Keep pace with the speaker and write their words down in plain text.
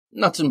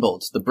nuts and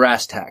bolts, the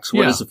brass tacks.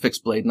 What is a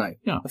fixed blade knife?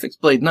 Yeah. A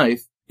fixed blade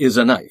knife is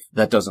a knife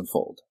that doesn't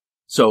fold.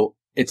 So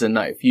it's a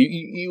knife.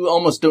 You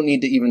almost don't need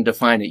to even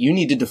define it. You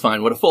need to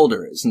define what a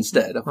folder is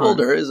instead. A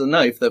folder is a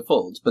knife that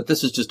folds, but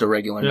this is just a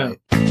regular knife.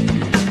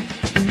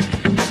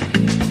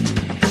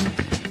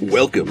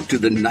 Welcome to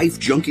the Knife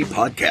Junkie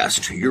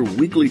podcast, your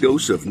weekly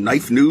dose of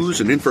knife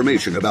news and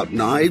information about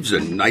knives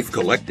and knife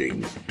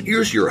collecting.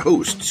 Here's your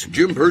hosts,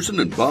 Jim Person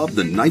and Bob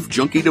the Knife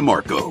Junkie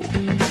DeMarco.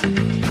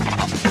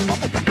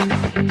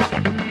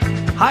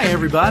 Hi,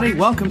 everybody.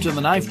 Welcome to the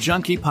Knife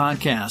Junkie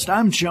podcast.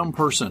 I'm Jim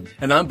Person.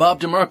 And I'm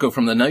Bob DeMarco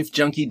from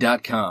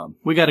TheKnifeJunkie.com.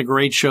 We got a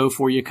great show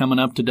for you coming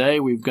up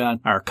today. We've got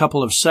our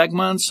couple of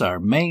segments, our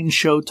main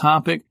show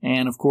topic,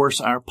 and, of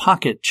course, our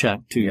pocket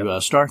check to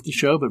start the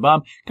show. But,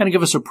 Bob, kind of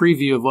give us a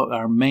preview of what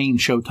our main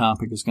show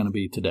topic is going to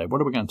be today.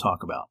 What are we going to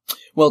talk about?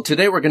 Well,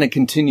 today we're going to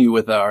continue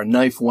with our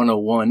Knife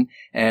 101,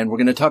 and we're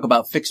going to talk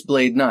about fixed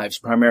blade knives,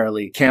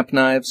 primarily camp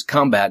knives,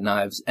 combat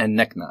knives, and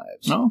neck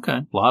knives. Oh,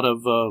 okay. A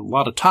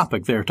lot of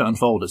topic there to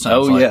unfold, it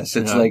sounds like. Oh, yes.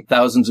 It's like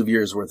thousands of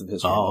years worth of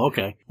history. Oh,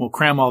 okay. We'll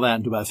cram all that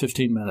into about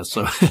 15 minutes,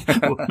 so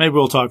maybe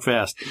we'll talk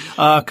fast.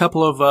 A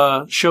couple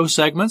of show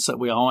segments that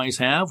we always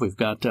have. We've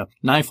got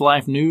Knife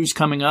Life News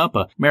coming up.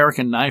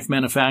 American knife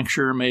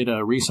manufacturer made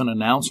a recent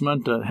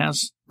announcement that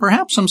has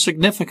perhaps some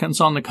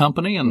significance on the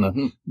company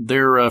and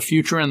their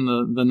future in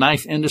the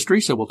knife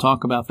industry. So we'll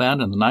talk about that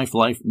in the Knife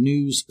Life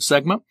News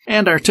segment.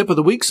 And our Tip of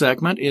the Week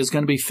segment is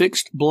going to be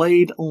fixed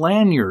blade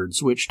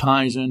lanyards, which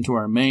ties into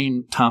our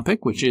main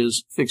topic, which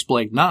is fixed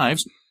blade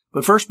knives.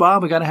 But first,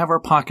 Bob, we got to have our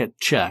pocket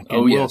check.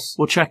 And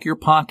we'll check your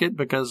pocket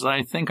because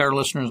I think our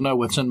listeners know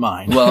what's in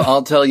mine. Well,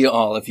 I'll tell you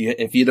all. If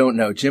you don't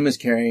know, Jim is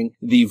carrying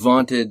the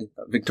vaunted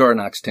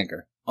Victorinox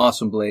Tinker.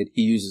 Awesome blade.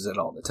 He uses it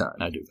all the time.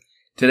 I do.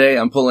 Today,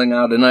 I'm pulling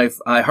out a knife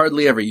I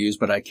hardly ever use,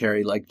 but I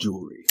carry like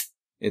jewelry.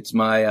 It's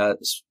my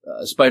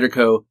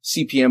Spyderco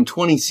CPM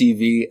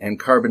 20CV and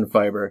carbon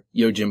fiber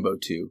Yojimbo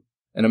 2.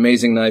 An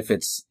amazing knife.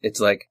 It's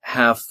like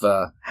half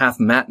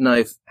matte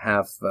knife,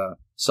 half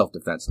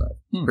self-defense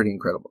knife. Pretty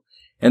incredible.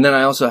 And then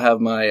I also have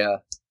my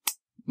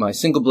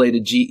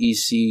single-bladed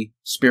GEC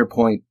spear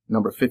point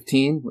number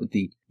 15 with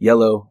the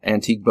yellow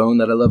antique bone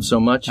that I love so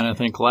much. And I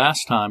think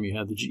last time you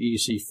had the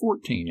GEC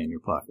 14 in your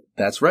pocket.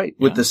 That's right,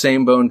 with the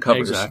same bone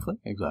covers.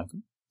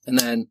 Exactly. And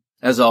then,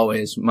 as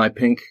always, my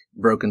pink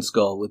broken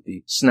skull with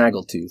the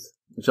snaggletooth,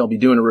 which I'll be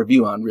doing a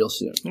review on real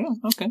soon. Yeah,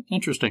 okay,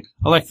 interesting.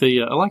 I like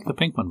the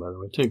pink one, by the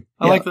way, too.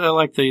 I like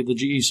the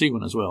GEC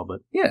one as well, but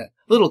yeah,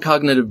 little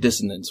cognitive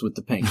dissonance with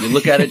the pink. You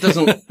look at it,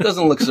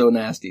 doesn't look so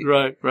nasty.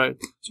 Right.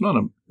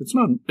 It's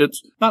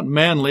not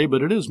manly,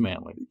 but it is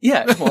manly.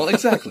 Yeah, well,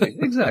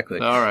 exactly.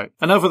 All right.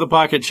 Enough of the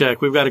pocket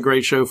check. We've got a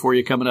great show for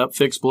you coming up.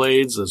 Fixed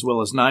blades, as well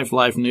as Knife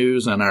Life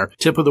News and our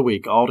Tip of the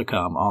Week, all to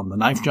come on the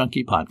Knife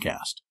Junkie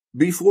podcast.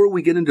 Before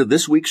we get into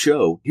this week's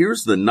show,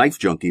 here's the Knife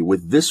Junkie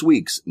with this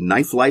week's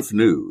Knife Life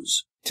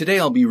News. Today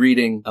I'll be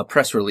reading a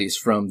press release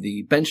from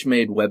the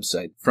Benchmade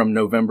website from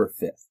November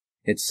 5th.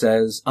 It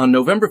says, on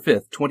November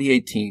 5th,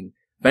 2018,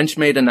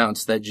 Benchmade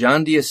announced that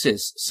John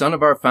deAsis, son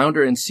of our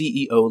founder and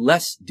CEO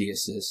Les de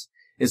Asis,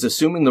 is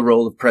assuming the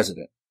role of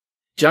president.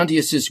 John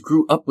deAsis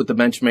grew up with the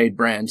Benchmade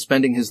brand,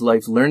 spending his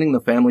life learning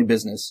the family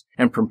business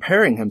and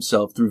preparing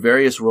himself through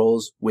various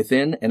roles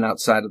within and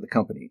outside of the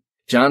company.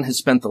 John has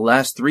spent the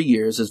last 3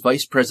 years as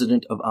Vice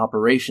President of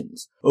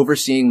Operations,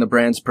 overseeing the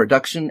brand's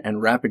production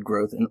and rapid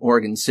growth in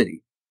Oregon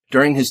City.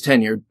 During his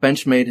tenure,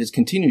 Benchmade has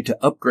continued to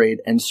upgrade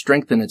and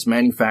strengthen its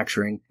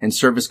manufacturing and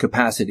service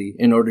capacity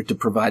in order to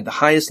provide the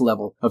highest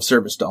level of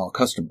service to all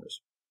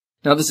customers.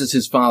 Now, this is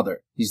his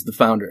father. He's the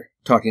founder,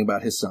 talking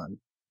about his son.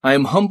 I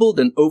am humbled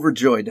and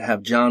overjoyed to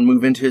have John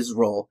move into his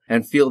role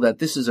and feel that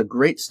this is a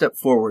great step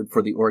forward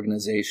for the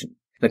organization.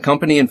 The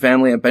company and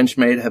family at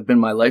Benchmade have been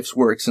my life's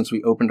work since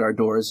we opened our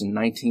doors in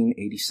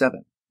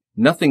 1987.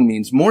 Nothing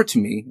means more to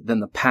me than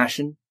the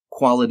passion,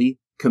 quality,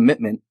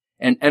 commitment,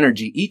 and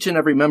energy each and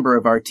every member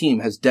of our team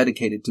has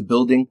dedicated to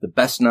building the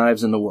best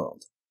knives in the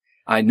world.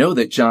 I know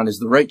that John is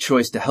the right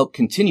choice to help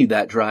continue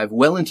that drive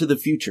well into the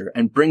future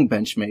and bring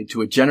Benchmade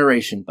to a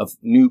generation of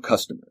new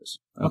customers.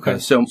 Okay.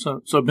 So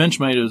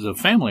Benchmade is a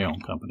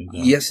family-owned company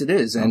then? Yes, it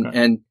is.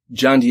 And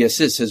John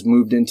deAsis has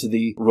moved into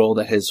the role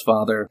that his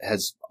father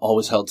has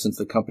always held since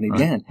the company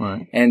began.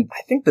 Right. And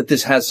I think that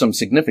this has some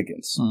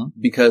significance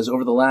because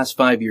over the last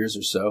 5 years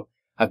or so,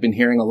 I've been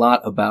hearing a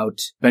lot about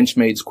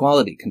Benchmade's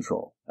quality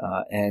control.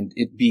 And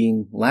it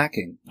being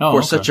lacking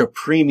for such a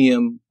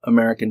premium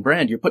American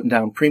brand. You're putting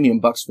down premium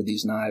bucks for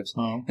these knives,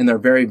 and they're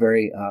very,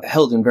 very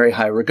held in very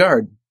high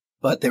regard.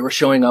 But they were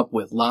showing up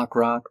with lock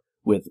rock,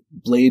 with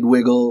blade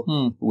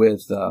wiggle,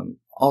 with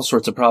all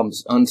sorts of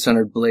problems,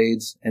 uncentered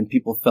blades, and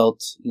people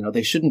felt,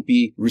 they shouldn't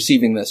be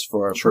receiving this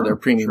for their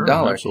premium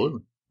dollar.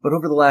 Absolutely. But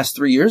over the last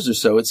 3 years or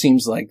so, it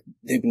seems like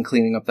they've been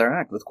cleaning up their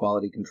act with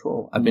quality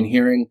control. I've been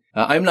hearing,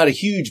 I'm not a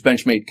huge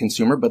Benchmade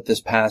consumer, but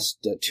this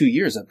past 2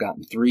 years, I've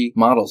gotten 3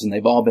 models and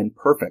they've all been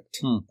perfect.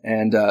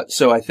 And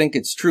so I think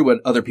it's true what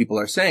other people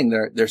are saying.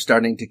 They're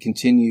starting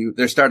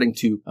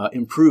to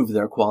improve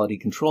their quality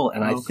control.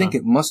 And I think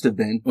it must have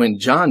been when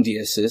John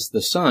deAsis,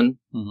 the son,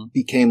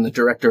 became the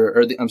director,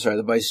 or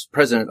the vice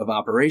president of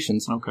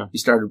operations. He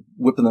started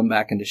whipping them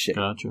back into shape.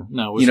 Gotcha.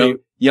 Now, was he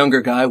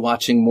younger guy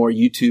watching more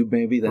YouTube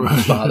maybe than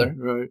his father?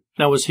 Right.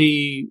 Now, was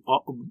he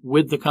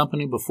with the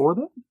company before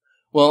that?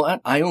 Well,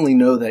 I only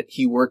know that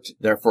he worked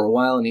there for a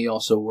while, and he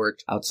also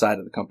worked outside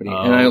of the company.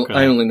 And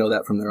I only know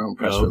that from their own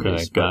press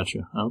release.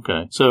 Gotcha.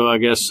 Okay. So I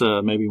guess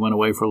maybe went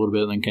away for a little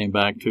bit and then came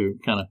back to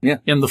kind of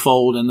in the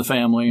fold, in the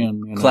family.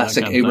 And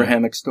classic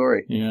Abrahamic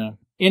story. Yeah.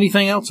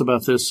 Anything else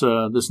about this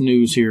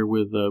news here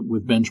with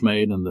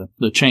Benchmade and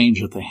the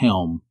change at the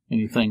helm?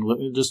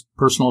 Anything, just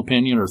personal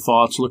opinion or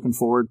thoughts looking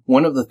forward?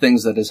 One of the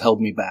things that has held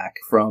me back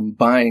from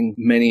buying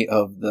many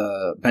of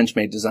the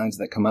Benchmade designs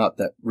that come out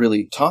that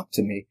really talk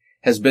to me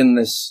has been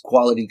this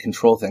quality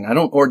control thing. I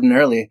don't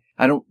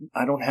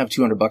have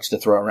 $200 to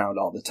throw around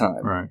all the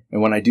time. Right.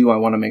 And when I do, I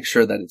want to make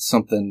sure that it's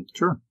something,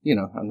 sure,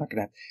 I'm not going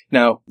to have.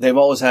 Now, they've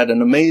always had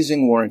an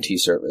amazing warranty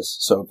service.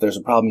 So if there's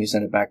a problem, you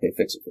send it back, they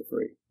fix it for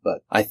free.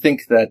 But I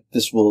think that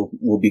this will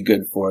be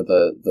good for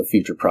the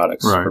future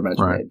products for Benchmade.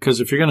 Right.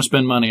 Because if you're going to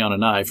spend money on a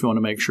knife, you want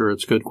to make sure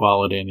it's good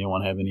quality and you don't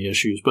want to have any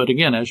issues. But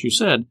again, as you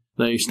said,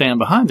 they stand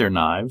behind their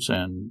knives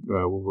and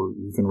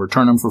you can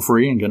return them for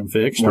free and get them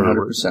fixed.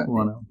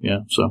 100%. Yeah.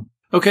 So.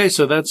 Okay,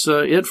 so that's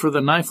it for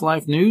the Knife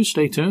Life news.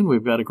 Stay tuned.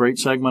 We've got a great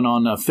segment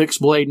on fixed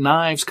blade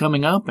knives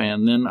coming up,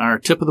 and then our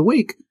tip of the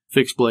week,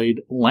 fixed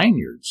blade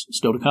lanyards,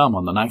 still to come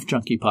on the Knife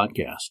Junkie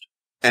podcast.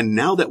 And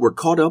now that we're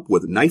caught up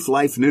with Knife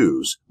Life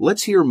news,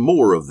 let's hear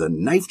more of the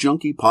Knife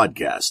Junkie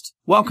podcast.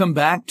 Welcome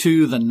back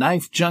to the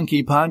Knife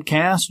Junkie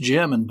podcast.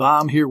 Jim and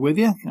Bob here with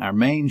you. Our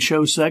main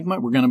show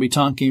segment, we're going to be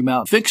talking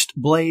about fixed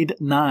blade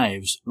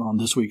knives on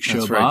this week's show,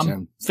 That's right, Bob.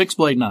 Jim. Fixed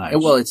blade knives.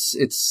 Well, it's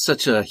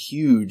such a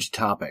huge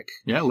topic.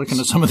 Yeah, looking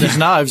at some of these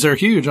knives, they're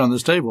huge on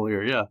this table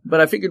here, yeah. But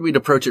I figured we'd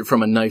approach it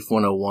from a Knife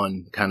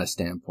 101 kind of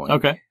standpoint.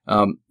 Okay.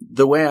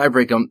 The way I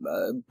break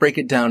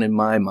it down in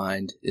my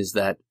mind is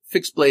that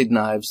fixed blade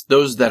knives,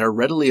 those that are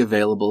readily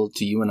available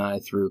to you and I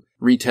through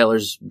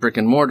retailers, brick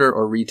and mortar,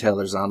 or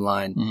retailers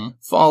online,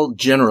 fall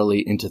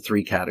generally into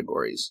 3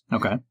 categories.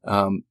 Okay.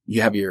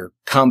 You have your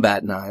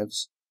combat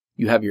knives,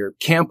 you have your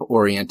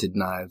camp-oriented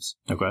knives,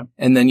 okay,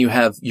 and then you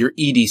have your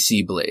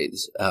EDC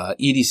blades.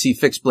 EDC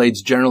fixed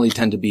blades generally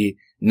tend to be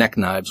neck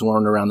knives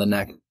worn around the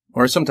neck,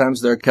 or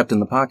sometimes they're kept in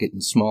the pocket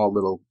in small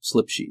little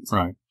slip sheaths.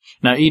 Right.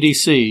 Now,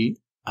 EDC,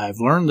 I've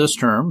learned this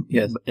term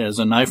as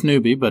a knife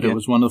newbie, but it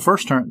was one of the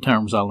first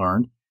terms I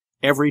learned,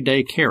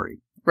 everyday carry.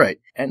 Right.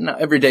 And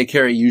everyday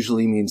carry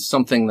usually means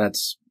something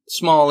that's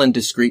small and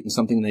discreet and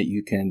something that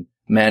you can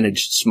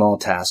manage small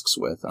tasks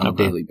with on a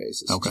daily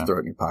basis. Just throw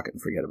it in your pocket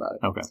and forget about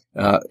it.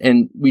 Okay.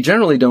 And we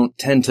generally don't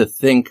tend to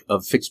think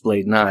of fixed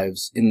blade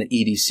knives in the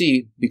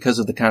EDC because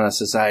of the kind of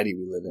society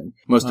we live in.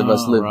 Most of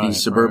us live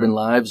these suburban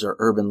lives or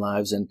urban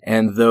lives,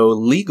 and though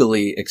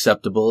legally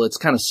acceptable, it's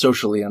kind of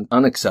socially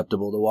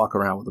unacceptable to walk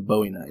around with a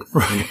Bowie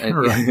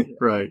knife.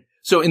 Right.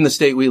 So in the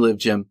state we live,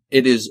 Jim,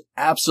 it is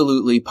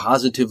absolutely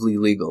positively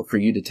legal for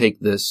you to take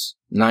this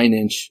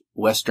 9-inch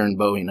Western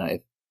Bowie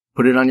knife,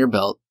 put it on your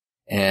belt,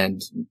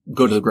 and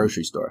go to the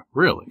grocery store.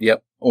 Really?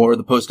 Yep. Or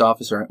the post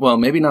office, well,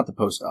 maybe not the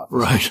post office.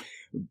 Right.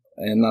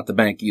 And not the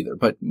bank either,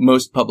 but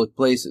most public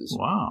places.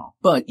 Wow.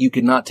 But you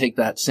could not take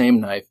that same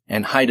knife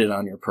and hide it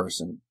on your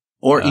person,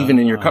 or even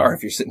in your car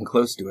if you're sitting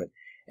close to it,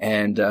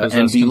 and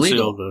be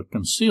legal. A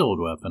concealed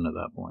weapon at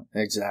that point.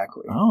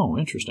 Exactly. Oh,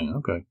 interesting.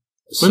 Okay.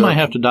 We might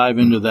have to dive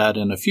into that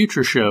in a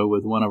future show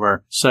with one of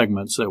our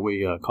segments that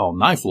we call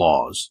Knife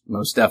Laws.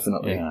 Most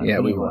definitely. Yeah,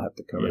 we will have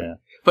to cover it. Yeah.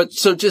 But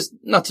so just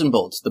nuts and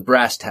bolts, the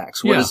brass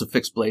tacks. What is a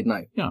fixed blade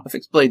knife? Yeah. A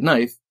fixed blade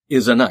knife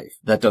is a knife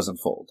that doesn't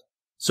fold.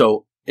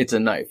 So it's a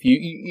knife.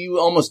 You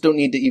almost don't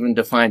need to even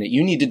define it.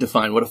 You need to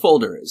define what a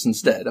folder is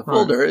instead. A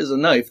folder is a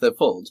knife that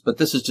folds, but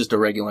this is just a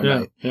regular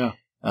knife. Yeah.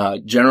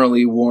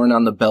 Generally worn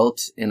on the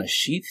belt in a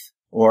sheath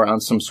or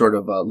on some sort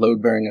of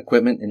load-bearing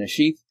equipment in a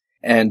sheath.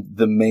 And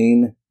the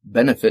main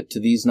benefit to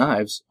these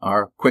knives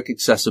are quick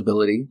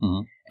accessibility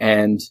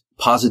and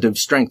positive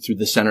strength through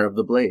the center of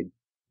the blade.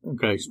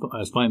 Okay,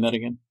 explain that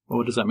again.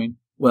 What does that mean?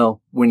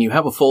 Well, when you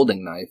have a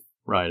folding knife,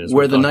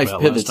 where the knife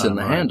pivots in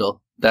the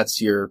handle,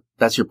 that's your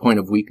point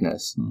of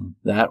weakness.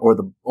 That or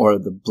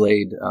the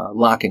blade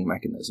locking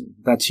mechanism.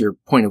 That's your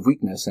point of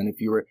weakness. And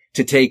if you were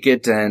to take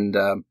it and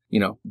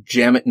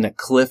jam it in a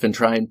cliff and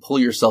try and pull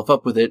yourself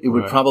up with it, it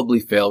would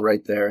probably fail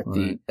right there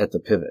at the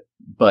pivot.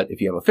 But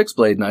if you have a fixed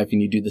blade knife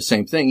and you do the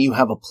same thing, you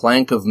have a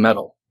plank of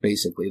metal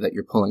basically that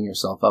you're pulling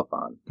yourself up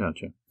on.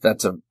 Gotcha.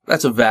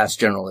 That's a vast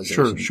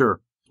generalization.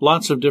 Sure.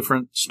 Lots of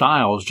different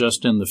styles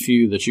just in the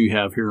few that you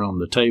have here on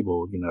the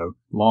table,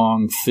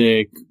 long,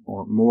 thick,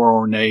 or more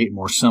ornate,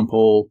 more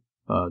simple,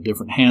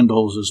 different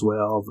handles as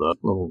well, the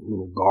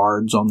little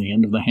guards on the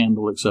end of the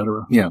handle,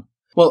 etc. Yeah.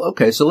 Well,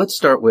 okay, so let's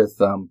start with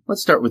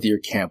your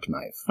camp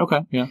knife.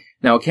 Okay, yeah.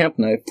 Now, a camp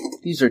knife,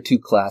 these are two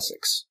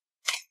classics.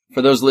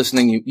 For those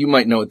listening, you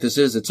might know what this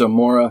is. It's a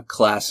Mora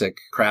Classic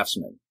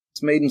Craftsman.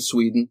 It's made in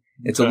Sweden.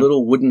 It's a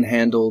little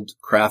wooden-handled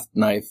craft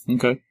knife.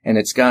 Okay. And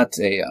it's got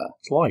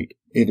it's light.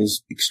 It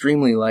is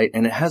extremely light,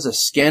 and it has a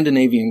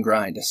Scandinavian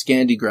grind, a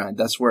Scandi grind.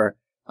 That's where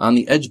on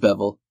the edge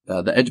bevel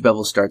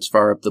starts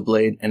far up the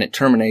blade, and it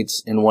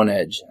terminates in one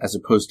edge, as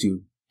opposed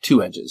to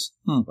two edges,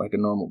 like a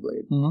normal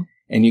blade. Mm-hmm.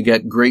 And you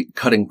get great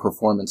cutting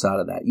performance out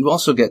of that. You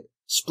also get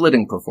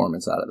splitting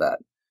performance out of that.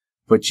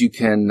 But you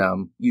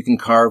can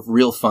carve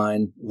real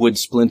fine wood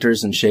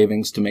splinters and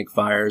shavings to make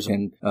fires.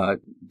 And,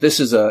 this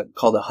is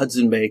called a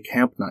Hudson Bay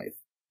camp knife.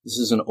 This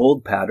is an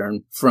old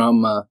pattern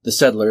from, the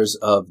settlers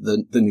of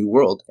the New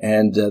World.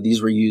 And,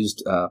 these were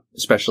used,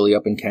 especially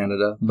up in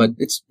Canada. Mm-hmm. But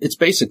it's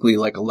basically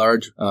like a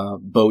large,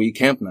 Bowie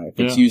camp knife.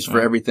 It's used for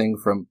everything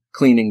from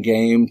cleaning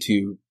game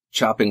to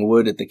chopping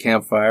wood at the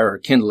campfire, or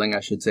kindling, I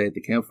should say, at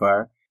the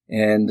campfire.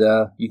 And,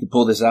 you can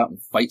pull this out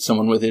and fight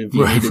someone with it if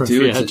you needed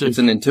to. It's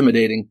an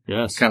intimidating,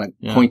 kind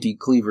of pointy,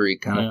 cleavery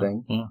kind of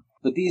thing. Yeah.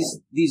 But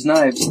these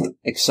knives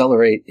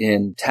accelerate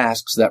in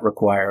tasks that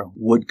require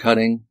wood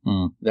cutting,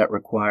 that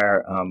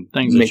require,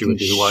 things that you would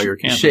do while you're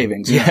camping.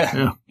 Shavings.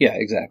 Yeah,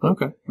 exactly.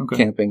 Okay.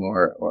 Camping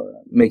or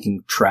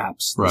making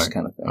traps, this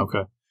kind of thing.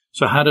 Okay.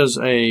 So how does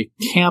a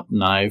camp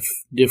knife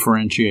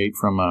differentiate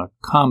from a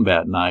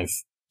combat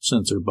knife,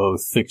 since they're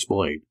both fixed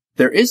blade?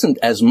 There isn't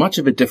as much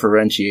of a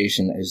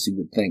differentiation as you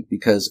would think,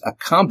 because a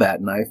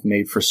combat knife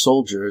made for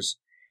soldiers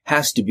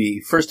has to be,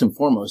 first and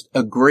foremost,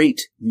 a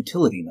great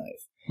utility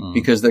knife,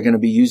 because they're going to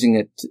be using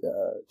it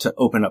to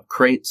open up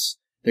crates.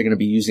 They're going to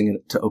be using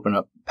it to open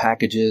up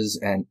packages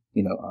and,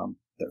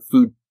 their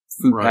food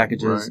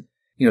packages.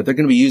 Right. They're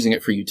going to be using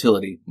it for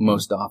utility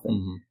most often.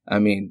 Mm-hmm. I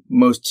mean,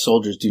 most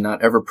soldiers do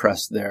not ever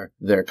press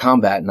their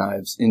combat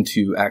knives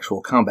into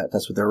actual combat.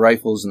 That's what their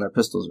rifles and their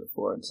pistols are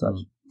for and such.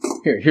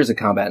 Here's a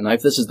combat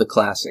knife. This is the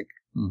classic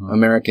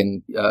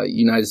American,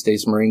 United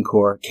States Marine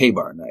Corps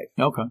K-bar knife.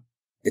 Okay.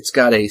 It's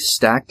got a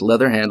stacked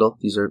leather handle.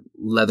 These are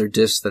leather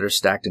discs that are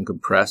stacked and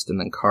compressed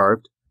and then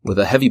carved with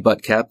a heavy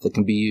butt cap that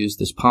can be used.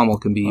 This pommel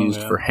can be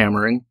used for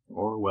hammering.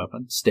 Or a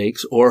weapon.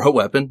 Stakes, or a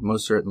weapon,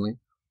 most certainly.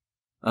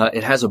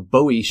 It has a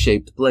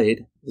Bowie-shaped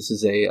blade. This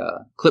is a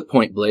clip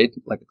point blade,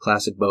 like a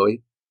classic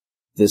Bowie.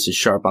 This is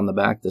sharp on the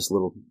back, this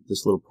little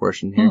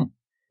portion here.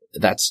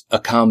 That's a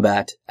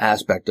combat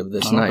aspect of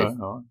this knife.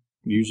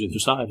 Use either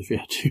side if you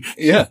had to.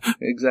 Yeah,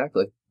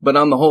 exactly. But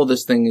on the whole,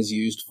 this thing is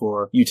used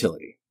for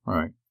utility.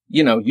 Right.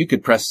 You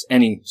could press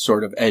any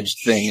sort of edged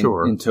thing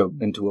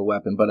into a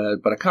weapon, but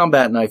a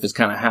combat knife is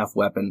kind of half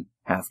weapon,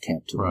 half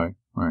camp tool.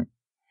 Right.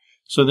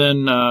 So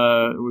then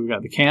we've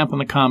got the camp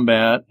and the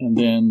combat, and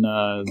then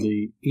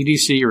the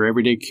EDC, or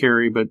everyday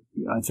carry. But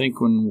I think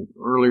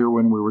earlier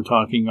when we were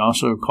talking, you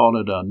also called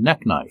it a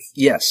neck knife.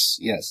 Yes.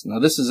 Now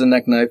this is a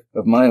neck knife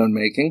of my own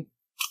making,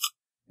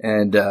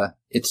 and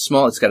it's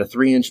small. It's got a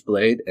 3-inch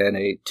blade and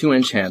a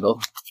 2-inch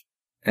handle,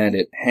 and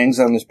it hangs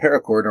on this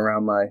paracord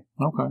around my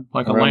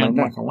like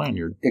a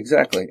lanyard.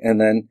 Exactly. And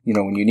then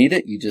when you need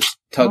it, you just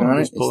tug on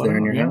it. It's there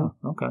in your hand.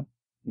 Okay.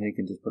 And you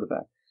can just put it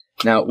back.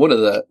 Now, one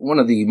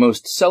of the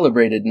most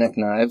celebrated neck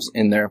knives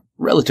in their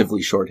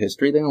relatively short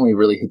history, they only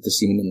really hit the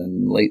scene in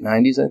the late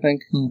 90s, I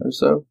think, or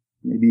so,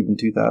 maybe even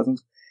 2000s,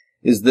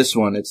 is this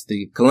one. It's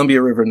the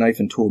Columbia River Knife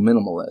and Tool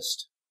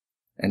Minimalist.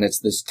 And it's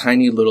this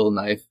tiny little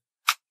knife.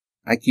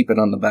 I keep it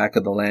on the back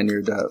of the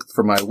lanyard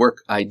for my work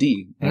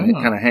ID, and it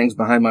kind of hangs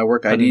behind my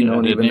work ID. No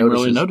one even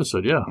notices. Really notice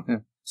it, yeah.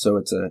 So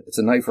it's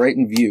a knife right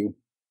in view.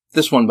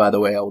 This one, by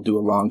the way, I will do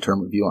a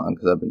long-term review on,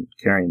 because I've been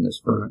carrying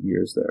this for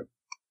years there.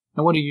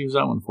 And what do you use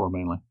that one for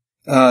mainly?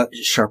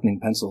 Sharpening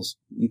pencils.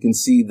 You can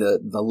see the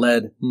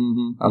lead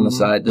on the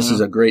side. This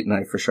is a great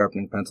knife for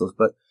sharpening pencils,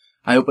 but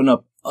I open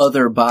up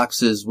other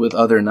boxes with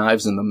other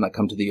knives in them that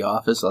come to the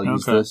office. I'll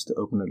use this to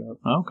open it up.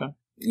 Okay.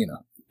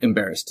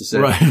 Embarrassed to say.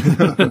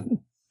 Right.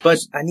 But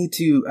I need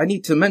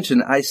to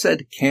mention, I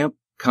said camp,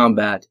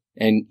 combat,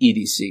 and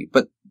EDC,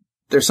 but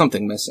there's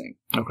something missing.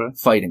 Okay.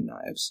 Fighting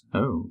knives.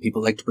 Oh.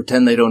 People like to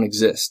pretend they don't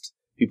exist.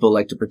 People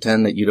like to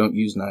pretend that you don't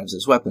use knives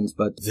as weapons,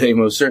 but they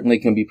most certainly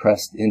can be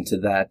pressed into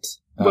that.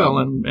 Well,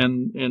 and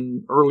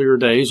in earlier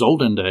days,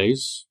 olden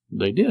days,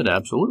 they did,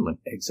 absolutely.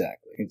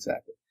 Exactly.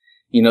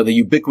 The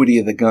ubiquity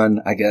of the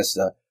gun, I guess,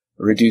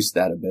 reduced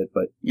that a bit,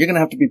 but you're going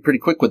to have to be pretty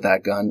quick with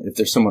that gun if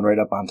there's someone right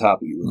up on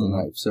top of you with a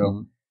knife.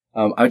 So,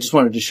 I just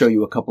wanted to show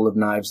you a couple of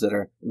knives that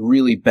are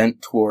really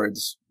bent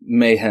towards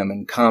mayhem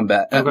and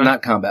combat,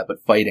 not combat,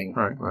 but fighting.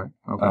 Right.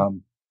 Okay.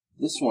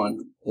 This one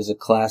is a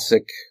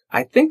classic.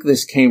 I think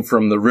this came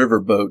from the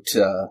riverboat,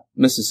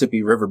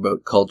 Mississippi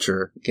riverboat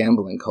culture,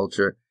 gambling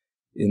culture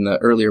in the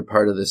earlier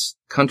part of this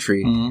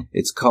country.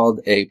 It's called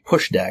a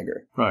push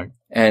dagger. Right.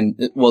 And,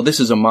 this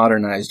is a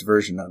modernized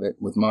version of it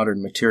with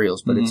modern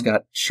materials, but it's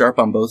got sharp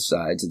on both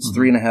sides. It's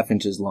 3.5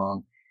 inches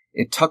long.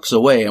 It tucks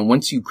away, and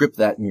once you grip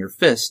that in your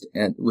fist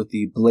and with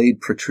the blade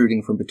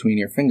protruding from between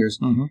your fingers,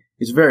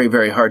 it's very,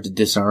 very hard to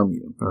disarm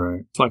you. All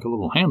right. It's like a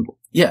little handle.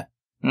 Yeah.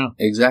 Yeah.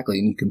 Exactly.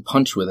 And you can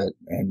punch with it,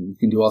 and you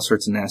can do all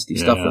sorts of nasty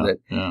stuff with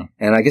it. Yeah.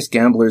 And I guess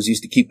gamblers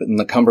used to keep it in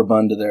the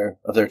cummerbund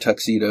of their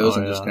tuxedos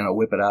and just yeah. kind of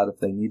whip it out if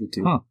they needed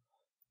to. Huh.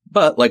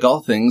 But like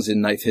all things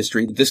in knife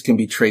history, this can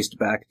be traced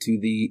back to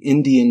the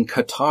Indian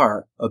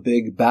Qatar, a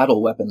big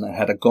battle weapon that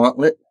had a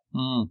gauntlet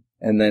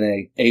and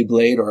then a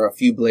blade or a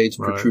few blades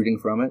protruding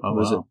from it.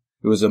 Oh,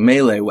 It was a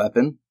melee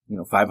weapon.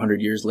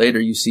 500 years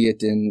later, you see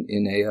it in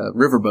a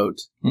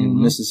riverboat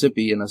in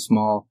Mississippi in a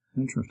small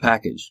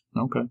package.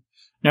 Okay.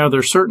 Now,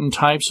 there's certain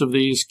types of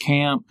these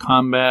camp,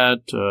 combat,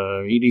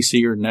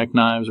 EDC or neck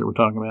knives that we're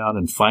talking about,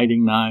 and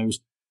fighting knives.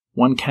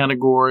 One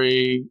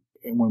category,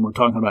 when we're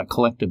talking about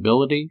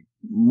collectability,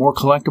 more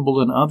collectible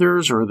than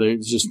others, or they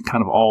just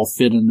kind of all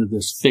fit into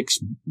this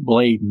fixed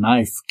blade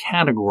knife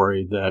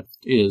category that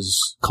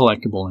is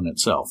collectible in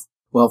itself?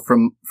 Well,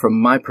 from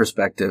my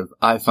perspective,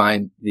 I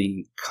find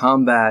the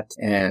combat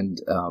and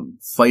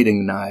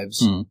fighting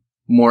knives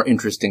more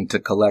interesting to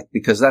collect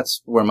because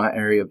that's where my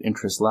area of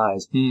interest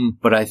lies.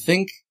 But I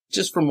think,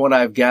 just from what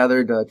I've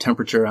gathered,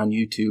 temperature on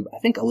YouTube, I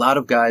think a lot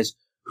of guys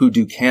who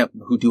do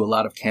a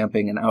lot of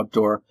camping and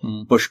outdoor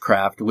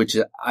bushcraft, which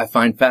I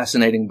find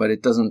fascinating, but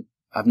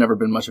I've never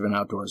been much of an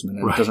outdoorsman,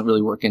 and it doesn't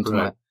really work into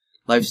my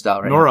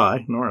lifestyle Nor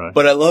I.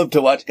 But I love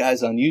to watch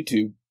guys on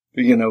YouTube,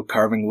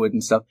 carving wood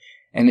and stuff.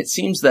 And it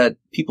seems that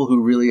people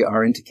who really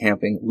are into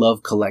camping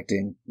love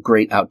collecting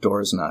great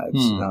outdoors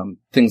knives.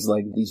 Things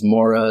like these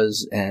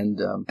Moras and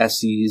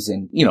Esses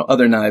and,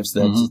 other knives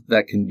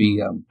that can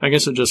be... I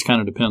guess it just kind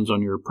of depends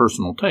on your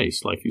personal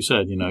taste. Like you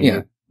said,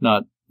 you're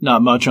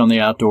not much on the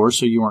outdoors,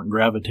 so you aren't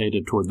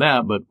gravitated toward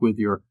that. But with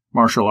your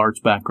martial arts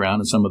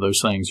background and some of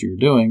those things you're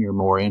doing, you're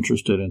more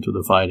interested into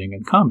the fighting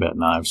and combat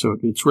knives. So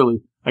it's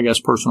really, I guess,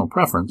 personal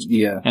preference.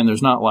 Yeah. And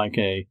there's not like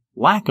a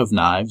lack of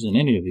knives in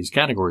any of these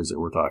categories that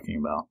we're talking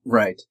about.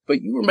 Right.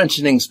 But you were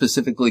mentioning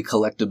specifically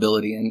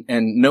collectability,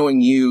 and knowing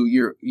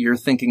you're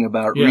thinking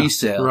about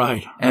resale.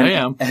 Right. And, I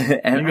am.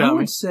 And I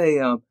would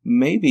say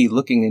maybe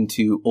looking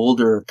into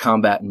older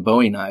combat and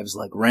Bowie knives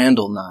like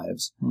Randall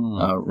knives.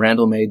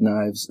 Randall made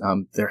knives.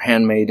 They're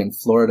handmade in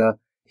Florida.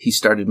 He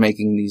started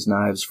making these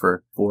knives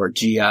for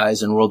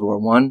GIs in World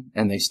War I,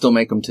 and they still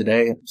make them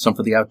today. Some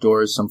for the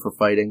outdoors, some for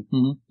fighting,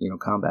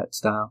 combat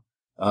style.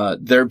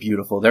 They're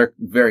beautiful. They're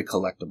very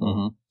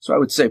collectible. So I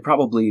would say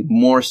probably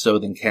more so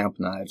than camp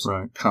knives,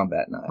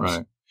 combat knives.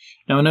 Right.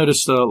 Now I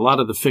noticed a lot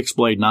of the fixed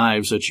blade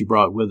knives that you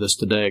brought with us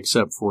today,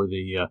 except for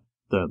the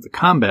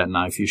combat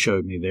knife you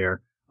showed me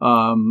there.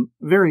 I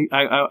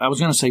was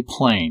going to say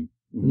plain.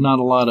 Not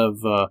a lot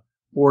of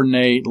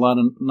ornate,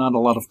 not a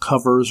lot of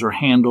covers or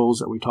handles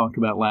that we talked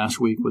about last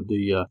week with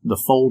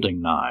the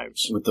folding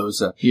knives. With those,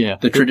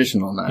 the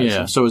traditional knives.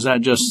 Yeah. So is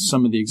that just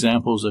some of the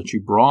examples that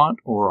you brought,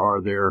 or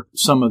are there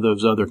some of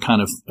those other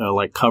kind of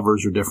like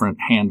covers or different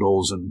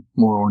handles and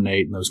more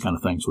ornate and those kind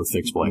of things with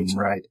fixed blades?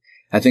 Right.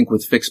 I think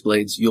with fixed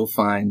blades, you'll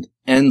find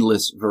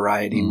endless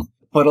variety,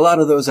 but a lot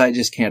of those I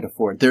just can't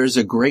afford. There's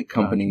a great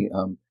company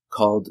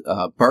called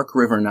Bark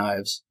River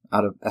Knives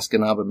out of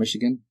Escanaba,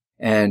 Michigan.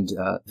 And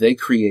they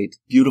create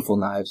beautiful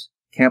knives,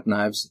 camp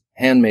knives,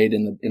 handmade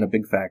in a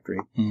big factory.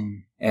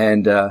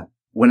 And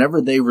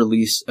whenever they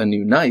release a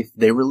new knife,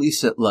 they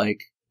release it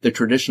like the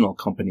traditional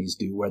companies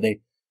do, where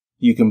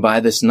you can buy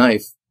this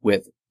knife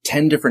with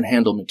 10 different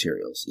handle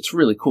materials. It's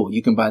really cool.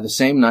 You can buy the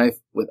same knife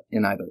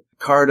in either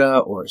carta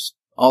or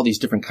all these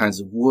different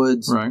kinds of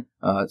woods,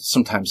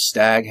 sometimes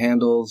stag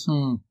handles.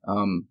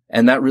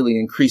 And that really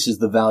increases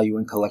the value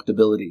and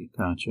collectability.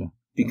 Gotcha.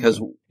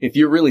 Because if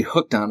you're really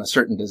hooked on a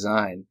certain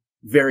design,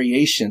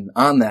 variation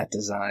on that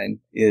design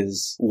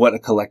is what a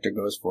collector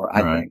goes for,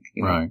 I think.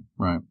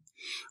 Right.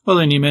 Well,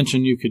 then you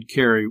mentioned you could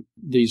carry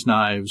these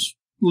knives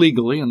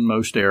legally in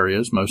most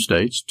areas, most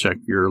states. Check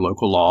your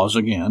local laws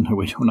again.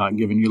 We're not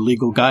giving you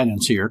legal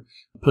guidance here.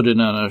 Put it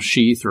in a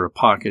sheath or a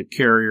pocket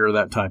carrier,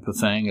 that type of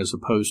thing, as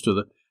opposed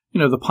to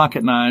the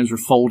pocket knives or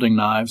folding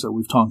knives that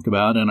we've talked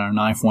about in our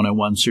Knife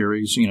 101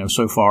 series,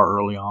 so far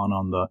early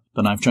on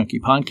the Knife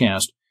Junkie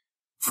podcast.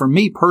 For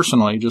me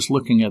personally, just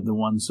looking at the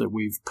ones that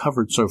we've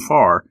covered so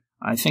far,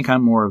 I think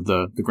I'm more of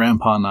the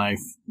grandpa knife,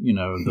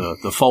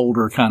 the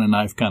folder kind of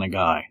knife kind of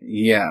guy.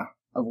 Yeah.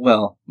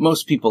 Well,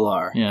 most people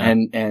are. Yeah.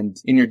 And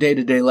in your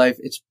day-to-day life,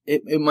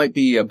 it might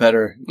be a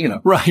better,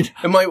 Right.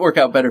 It might work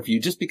out better for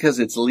you. Just because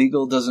it's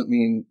legal doesn't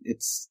mean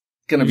it's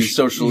going to be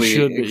socially.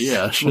 Should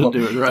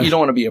do it right. You don't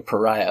want to be a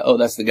pariah. Oh,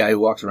 that's the guy who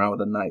walks around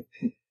with a knife,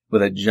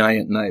 with a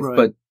giant knife. Right.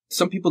 But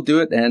some people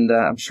do it, and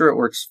I'm sure it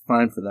works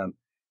fine for them.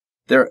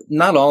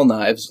 Not all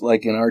knives,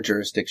 like in our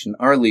jurisdiction,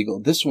 are legal.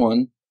 This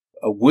one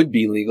would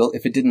be legal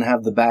if it didn't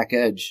have the back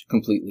edge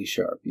completely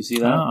sharp. You see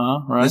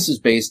that? Right. This is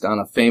based on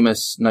a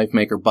famous knife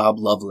maker, Bob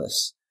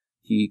Lovelace.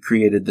 He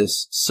created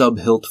this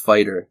sub-hilt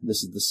fighter.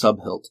 This is the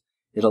sub-hilt.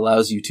 It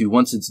allows you to,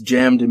 once it's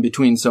jammed in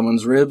between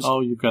someone's ribs.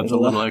 Oh, you've got the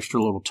little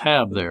extra little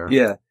tab there.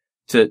 Yeah.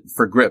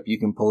 For grip, you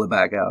can pull it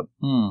back out.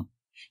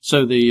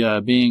 So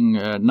the being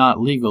not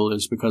legal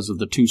is because of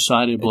the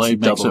two-sided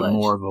blade makes it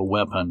more of a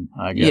weapon,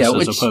 I guess,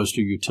 as opposed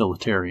to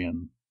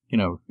utilitarian.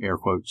 air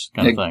quotes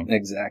kind of thing.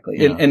 Exactly.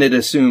 Yeah. And it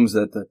assumes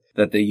that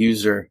the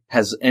user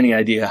has any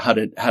idea how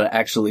to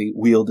actually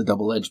wield a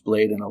double-edged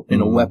blade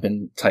in a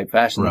weapon type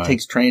fashion. Right. It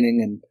takes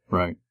training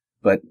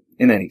but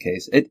in any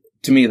case,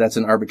 to me, that's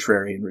an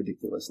arbitrary and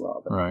ridiculous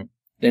law. But right.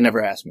 They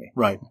never asked me.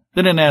 Right.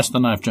 They didn't ask the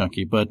Knife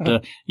Junkie, but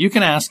you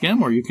can ask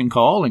him or you can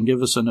call and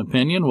give us an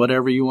opinion,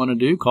 whatever you want to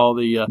do. Call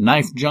the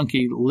Knife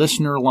Junkie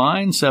listener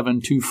line,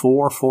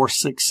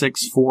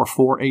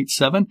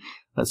 724-466-4487.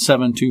 That's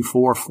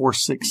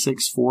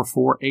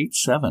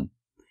 724-466-4487.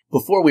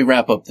 Before we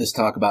wrap up this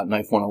talk about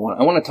Knife 101,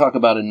 I want to talk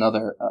about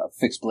another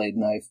fixed blade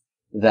knife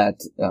that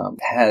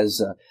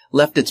has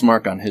left its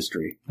mark on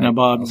history. Now,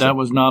 Bob, that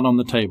was not on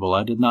the table.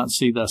 I did not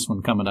see this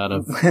one coming out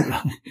of.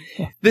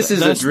 This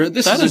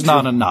is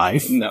not a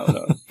knife.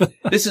 No.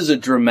 This is a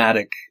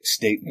dramatic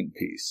statement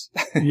piece.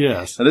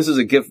 Yes. Now, this is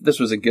a gift. This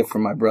was a gift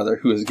from my brother,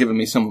 who has given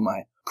me some of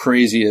my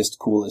craziest,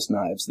 coolest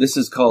knives. This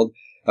is called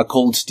a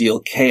Cold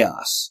Steel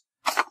Chaos,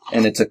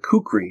 and it's a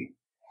kukri.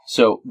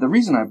 So the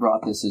reason I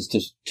brought this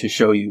is to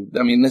show you.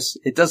 I mean,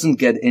 it doesn't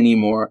get any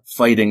more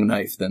fighting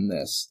knife than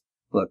this.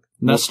 Look.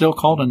 And that's still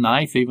called a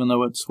knife, even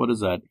though it's,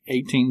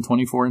 18,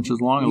 24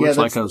 inches long? It looks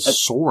like a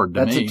sword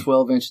to me. That's a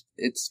 12-inch.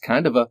 It's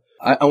kind of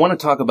I want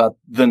to talk about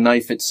the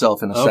knife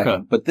itself in a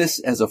second. But this,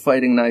 as a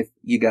fighting knife,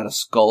 you got a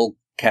skull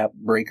cap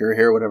breaker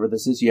here, whatever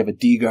this is. You have a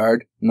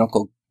D-guard,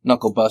 knuckle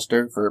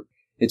buster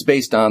it's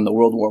based on the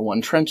World War I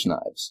trench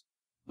knives.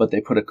 But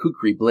they put a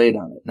kukri blade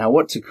on it. Now,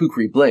 what's a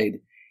kukri blade?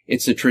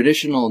 It's a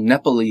traditional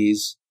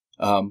Nepalese,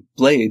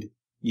 blade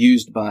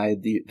used by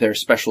their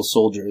special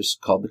soldiers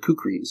called the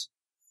kukris.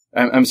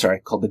 I'm sorry,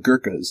 called the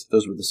Gurkhas.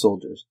 Those were the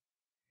soldiers.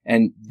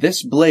 And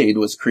this blade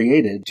was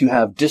created to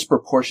have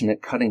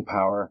disproportionate cutting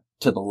power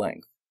to the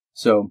length.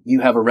 So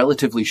you have a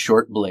relatively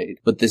short blade,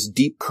 but this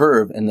deep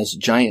curve and this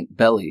giant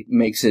belly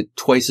makes it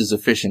twice as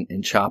efficient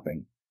in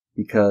chopping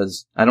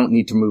because I don't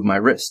need to move my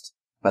wrist.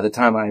 By the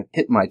time I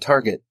hit my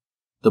target,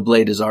 the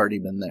blade has already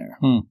been there.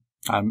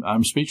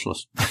 I'm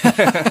speechless.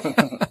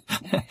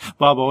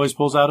 Bob always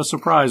pulls out a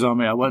surprise on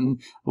me. I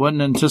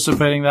wasn't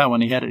anticipating that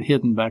when he had it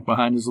hidden back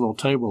behind his little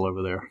table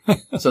over there.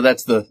 So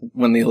that's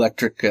when the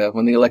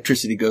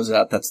electricity goes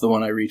out, that's the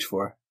one I reach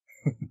for.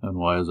 And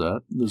why is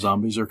that? The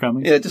zombies are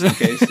coming? Yeah, just in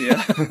case,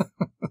 yeah.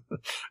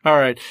 All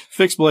right.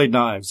 Fixed blade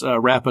knives.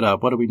 Wrap it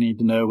up. What do we need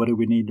to know? What do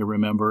we need to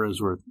remember as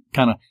we're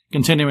kind of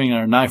continuing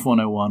our Knife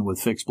 101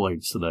 with fixed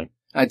blades today?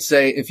 I'd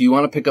say if you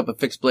want to pick up a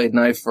fixed blade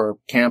knife for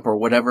camp or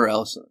whatever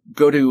else,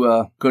 go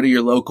to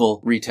your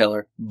local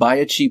retailer, buy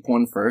a cheap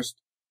one first,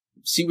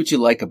 see what you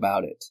like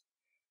about it.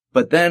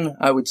 But then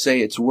I would say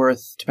it's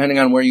worth, depending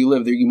on where you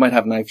live, you might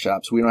have knife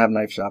shops. We don't have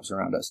knife shops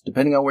around us.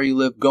 Depending on where you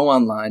live, go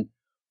online,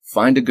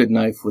 find a good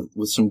knife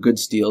with some good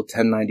steel,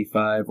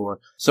 1095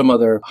 or some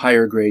other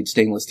higher grade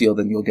stainless steel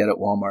than you'll get at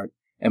Walmart,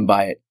 and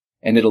buy it.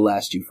 And it'll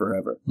last you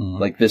forever. Mm-hmm.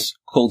 Like this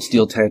Cold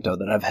Steel Tanto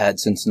that I've had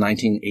since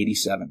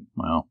 1987.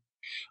 Wow.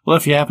 Well,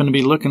 if you happen to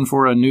be looking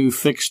for a new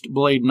fixed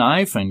blade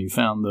knife and you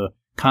found the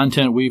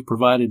content we've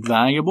provided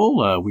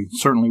valuable, we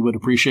certainly would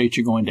appreciate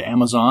you going to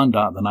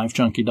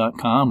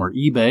Amazon.TheKnifeJunkie.com or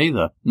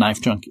eBay,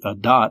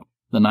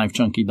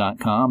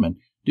 TheKnifeJunkie.com, and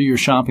do your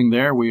shopping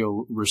there.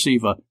 We'll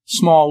receive a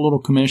small little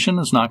commission.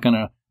 It's not going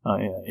to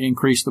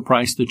increase the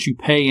price that you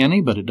pay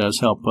any, but it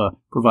does help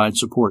provide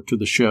support to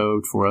the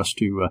show for us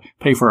to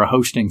pay for our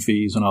hosting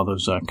fees and all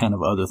those kind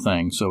of other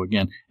things. So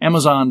again,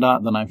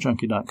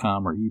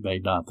 Amazon.TheKnifeJunkie.com or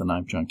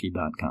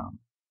eBay.TheKnifeJunkie.com.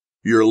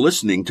 You're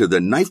listening to the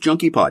Knife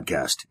Junkie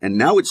podcast, and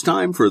now it's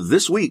time for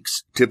this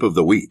week's Tip of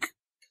the Week.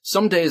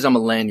 Some days I'm a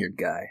lanyard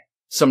guy.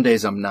 Some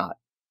days I'm not.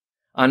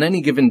 On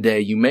any given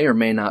day, you may or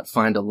may not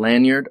find a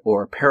lanyard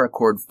or a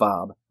paracord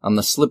fob on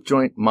the slip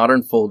joint,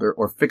 modern folder,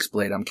 or fixed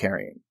blade I'm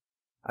carrying.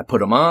 I put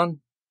them on,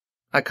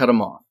 I cut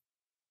them off.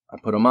 I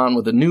put them on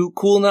with a new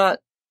cool knot,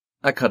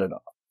 I cut it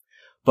off.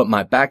 But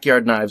my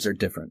backyard knives are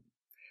different.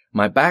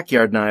 My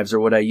backyard knives are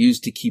what I use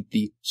to keep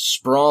the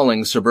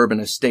sprawling suburban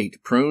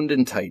estate pruned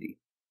and tidy.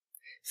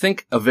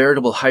 Think a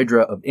veritable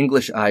hydra of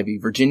English ivy,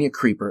 Virginia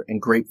creeper,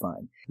 and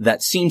grapevine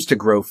that seems to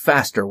grow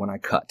faster when I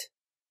cut.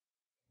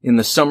 In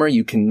the summer,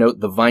 you can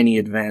note the viney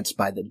advance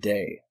by the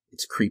day.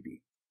 It's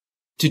creepy.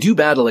 To do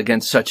battle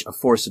against such a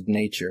force of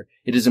nature,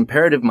 it is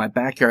imperative my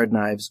backyard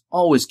knives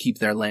always keep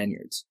their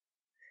lanyards.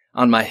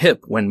 On my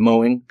hip, when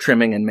mowing,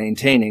 trimming, and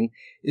maintaining,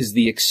 is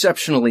the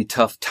exceptionally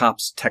tough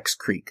Tops Tex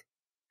Creek.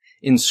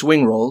 In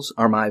swing rolls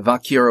are my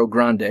Vaquero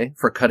Grande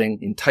for cutting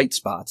in tight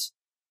spots,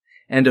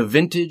 and a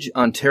vintage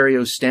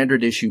Ontario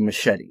standard issue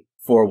machete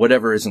for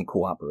whatever isn't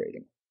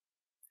cooperating.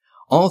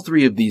 All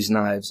three of these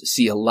knives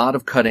see a lot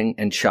of cutting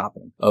and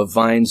chopping of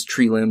vines,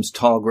 tree limbs,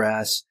 tall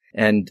grass,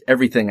 and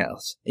everything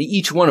else.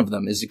 Each one of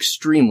them is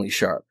extremely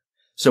sharp,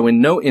 so in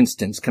no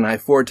instance can I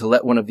afford to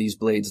let one of these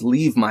blades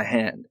leave my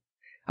hand.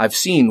 I've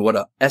seen what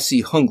a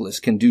Essie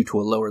Hunglis can do to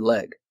a lower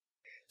leg.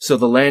 So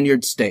the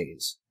lanyard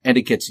stays, and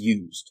it gets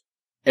used.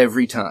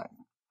 Every time.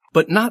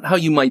 But not how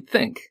you might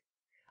think.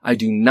 I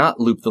do not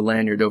loop the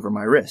lanyard over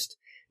my wrist,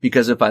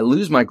 because if I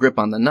lose my grip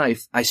on the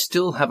knife, I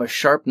still have a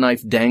sharp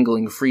knife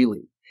dangling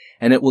freely,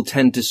 and it will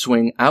tend to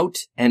swing out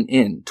and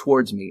in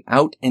towards me,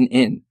 out and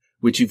in,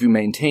 which if you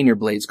maintain your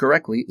blades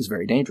correctly is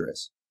very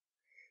dangerous.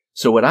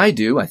 So what I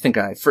do, I think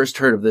I first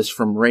heard of this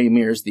from Ray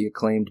Mears, the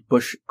acclaimed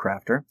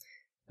bushcrafter.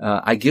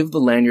 I give the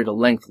lanyard a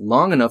length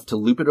long enough to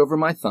loop it over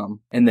my thumb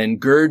and then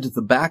gird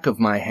the back of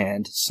my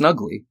hand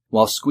snugly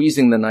while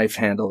squeezing the knife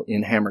handle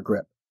in hammer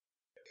grip.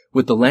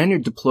 With the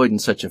lanyard deployed in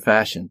such a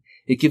fashion,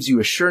 it gives you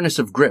a sureness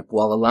of grip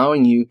while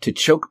allowing you to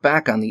choke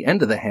back on the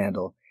end of the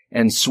handle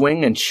and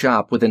swing and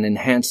chop with an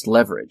enhanced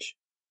leverage.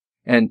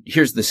 And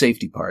here's the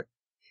safety part.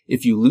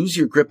 If you lose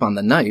your grip on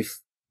the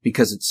knife,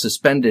 because it's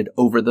suspended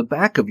over the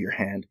back of your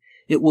hand,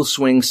 it will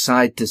swing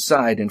side to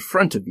side in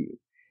front of you,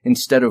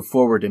 instead of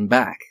forward and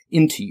back,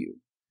 into you.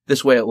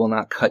 This way it will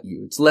not cut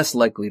you. It's less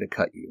likely to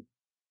cut you.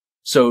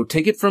 So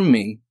take it from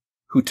me,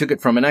 who took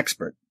it from an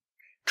expert.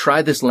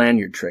 Try this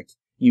lanyard trick.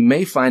 You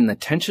may find the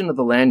tension of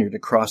the lanyard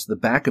across the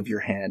back of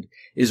your hand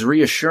is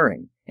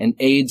reassuring and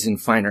aids in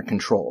finer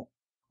control.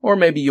 Or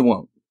maybe you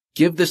won't.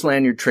 Give this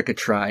lanyard trick a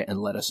try and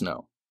let us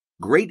know.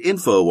 Great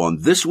info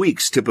on this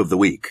week's Tip of the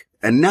Week.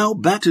 And now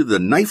back to the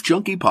Knife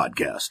Junkie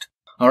podcast.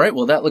 All right,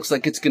 well, that looks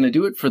like it's going to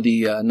do it for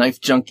the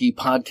Knife Junkie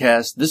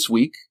podcast this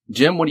week.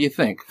 Jim, what do you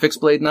think?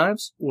 Fixed blade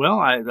knives? Well,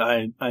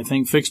 I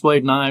think fixed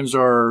blade knives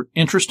are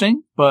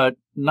interesting, but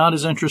not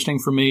as interesting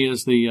for me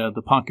as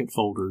the pocket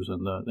folders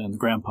and the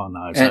grandpa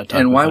knives.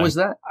 And why was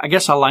that? I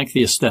guess I like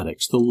the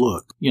aesthetics, the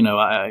look.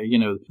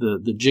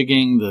 The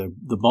jigging,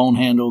 the bone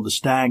handle, the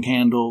stag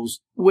handles,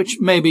 which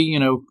maybe,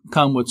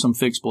 come with some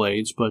fixed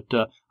blades, but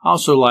I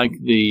also like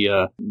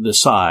the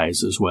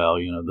size as well.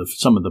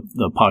 Some of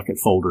the pocket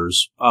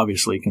folders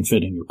obviously can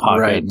fit in your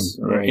pocket and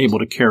are able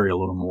to carry a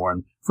little more.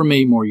 And for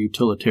me, more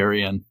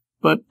utilitarian.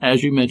 But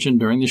as you mentioned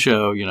during the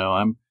show,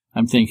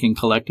 I'm thinking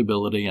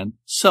collectability and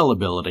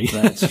sellability.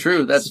 That's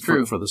true. That's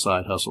true. For the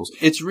side hustles.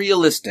 It's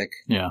realistic.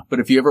 Yeah.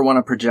 But if you ever want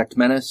to project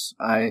menace,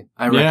 I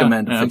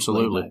recommend a fixed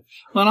blade knife.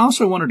 Well, and I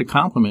also wanted to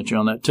compliment you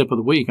on that tip of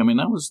the week. I mean,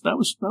 that was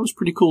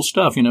pretty cool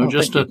stuff.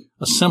 Just a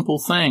simple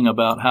thing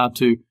about how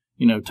to,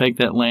 take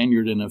that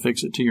lanyard and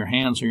affix it to your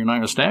hand so you're not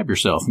going to stab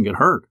yourself and get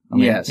hurt. I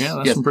mean, that's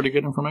some pretty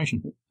good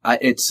information.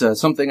 It's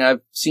something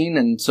I've seen,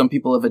 and some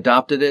people have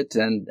adopted it,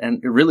 and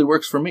it really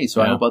works for me,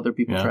 so I hope other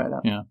people try it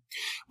out. Yeah.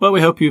 Well, we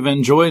hope you've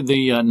enjoyed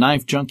the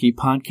Knife Junkie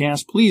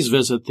podcast. Please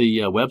visit the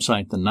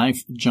website,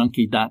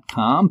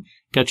 TheKnifeJunkie.com.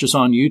 Catch us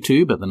on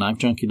YouTube at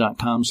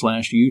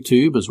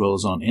TheKnifeJunkie.com/YouTube, as well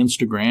as on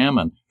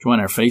Instagram, and join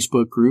our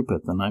Facebook group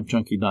at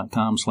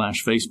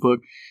TheKnifeJunkie.com/Facebook.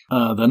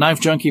 The Knife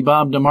Junkie,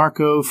 Bob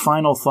DeMarco,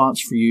 final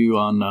thoughts for you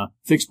on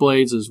fixed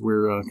blades as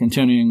we're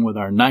continuing with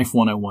our Knife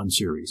 101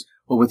 series.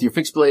 Well, with your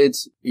fixed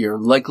blades, you're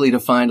likely to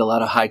find a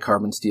lot of high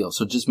carbon steel,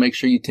 so just make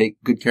sure you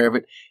take good care of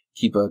it.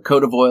 Keep a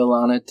coat of oil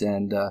on it,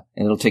 and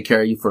it'll take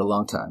care of you for a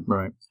long time.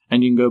 Right.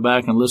 And you can go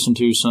back and listen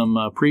to some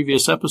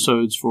previous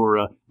episodes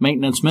for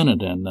Maintenance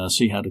Minute and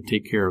see how to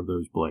take care of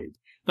those blades.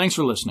 Thanks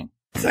for listening.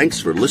 Thanks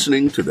for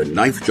listening to the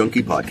Knife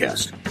Junkie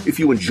podcast. If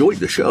you enjoyed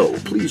the show,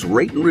 please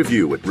rate and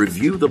review at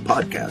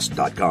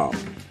reviewthepodcast.com.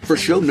 For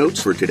show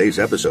notes for today's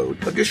episode,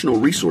 additional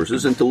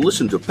resources, and to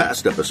listen to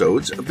past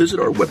episodes, visit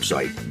our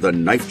website,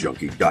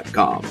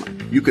 TheKnifeJunkie.com.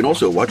 You can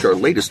also watch our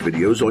latest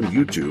videos on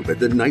YouTube at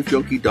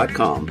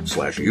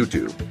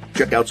TheKnifeJunkie.com/YouTube.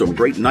 Check out some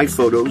great knife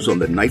photos on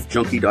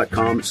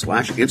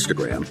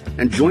TheKnifeJunkie.com/Instagram,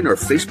 and join our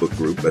Facebook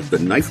group at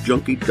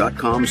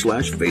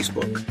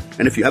TheKnifeJunkie.com/Facebook.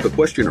 And if you have a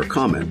question or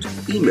comment,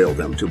 email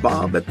them to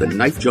Bob at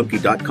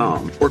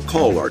TheKnifeJunkie.com or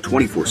call our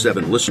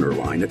 24/7 listener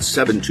line at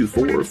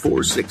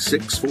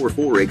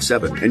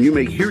 724-466-4487, and you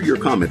may hear your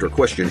comment or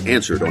question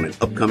answered on an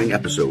upcoming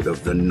episode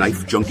of the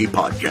Knife Junkie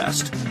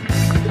podcast.